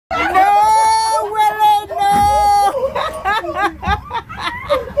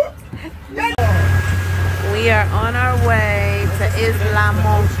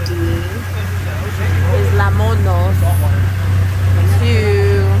islamonos to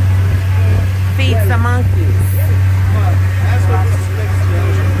feed some monkeys.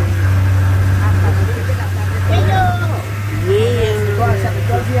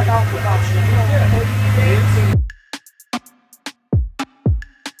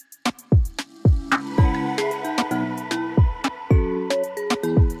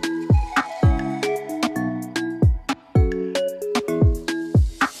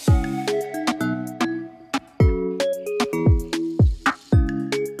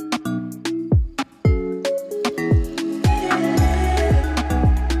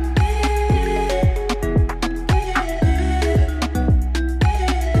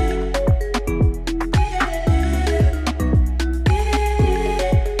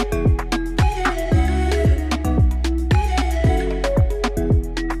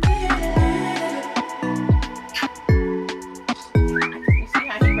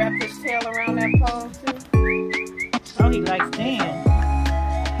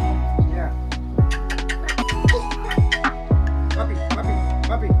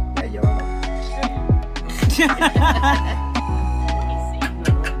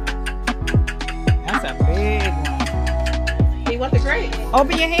 That's a big one. He wants the grape.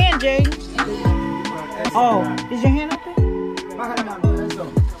 Open your hand, Jay. Oh, is your hand open?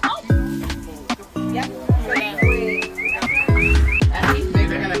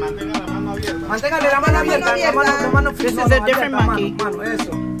 This is a different monkey.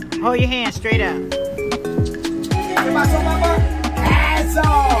 Hold your hand straight up.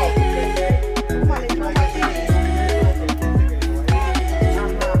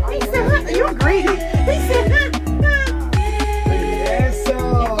 You're greedy. He said,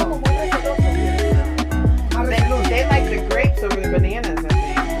 they like the grapes over the bananas, I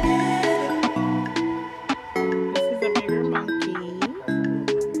think. This is a bigger monkey.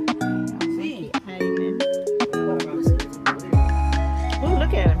 Oh,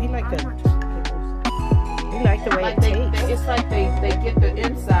 look at him. He like the way it tastes. It's like they get the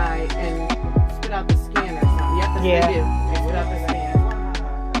inside and spit out the skin or something. You have to Yeah. they spit out the skin.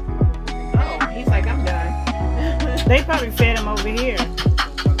 Oh, he's like, I'm done. They probably fed him over here.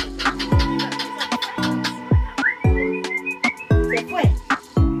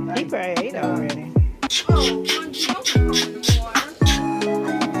 He probably ate already.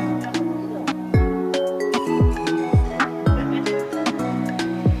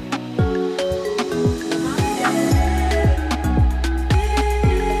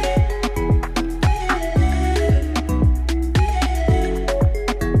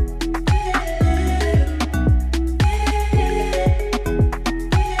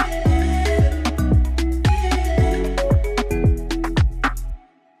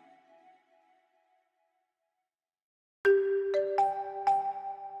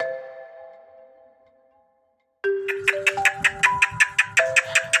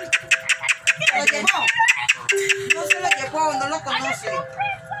 No se lo llevó, no lo conoce.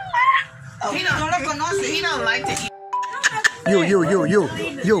 No lo conoce. He don't like to eat.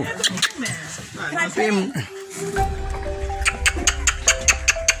 You.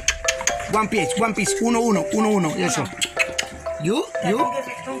 One piece, uno, eso. You.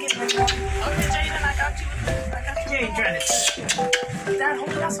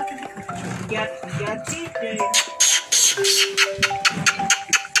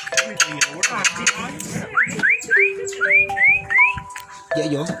 Yeah,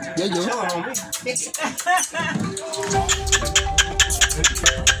 yo. He's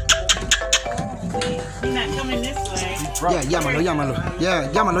not coming this way. Yeah, llámalo.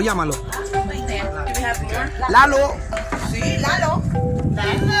 Yeah, llámalo. Lalo. Sí, Lalo.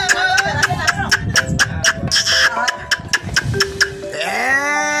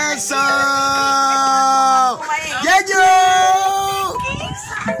 ¡Eso! ¡Yeyo!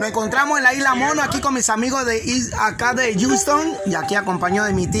 Nos encontramos en la Isla Mono aquí con mis amigos de acá de Houston y aquí acompañado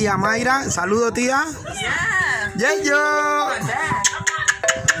de mi tía Mayra. Saludos, tía. ¡Yeyo!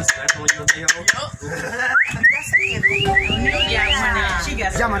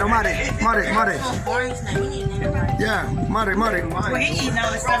 Llámalo, Mare. Yeah, Mare. Well, he eating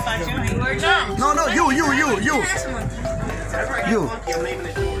all the stuff out your hand. No, you.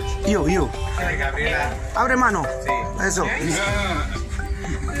 You. Abre mano. Eso.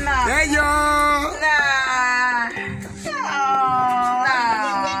 ¡Ello!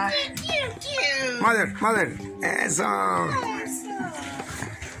 Mother. Eso.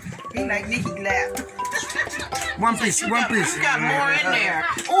 He like Nicky Glad. One piece. You got more in there.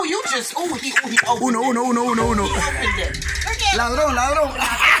 Oh, you just, he opened Uno. it. Ladrón. Lalo.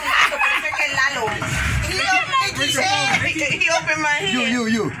 his head. He opened my head.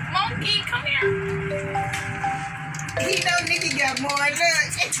 You. Monkey, come here. He know Nikki got more. Look.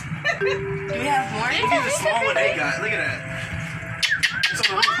 Do we have more? Look at the small one they got. Look at that.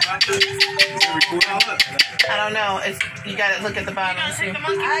 I don't know. It's you gotta look at the bottom. See.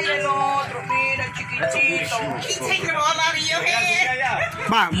 Ay, el otro, mira, chiquitito. He taking it all out of your head.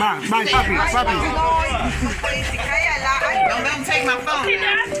 Bye, papi. Don't let him take my phone.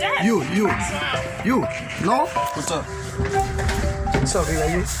 You. No? What's up? What's up, baby?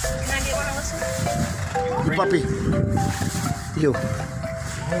 Can I get one of those? You, papi. You.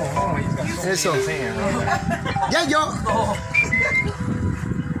 Eso. Ya yo.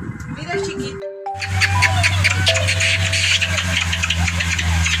 Mira, chiquito.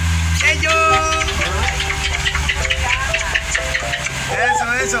 Ello.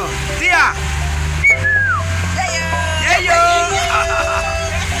 Eso. Tía. Ello.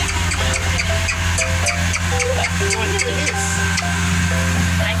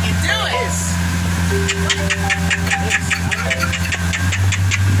 I can do it.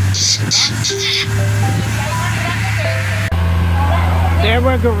 There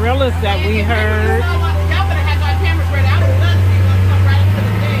were gorillas that we heard.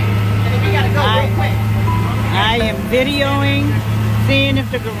 I am videoing, seeing if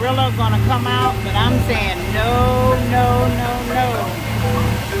the gorilla is going to come out, but I'm saying no.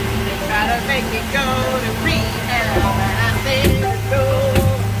 Gotta make me go to rehab.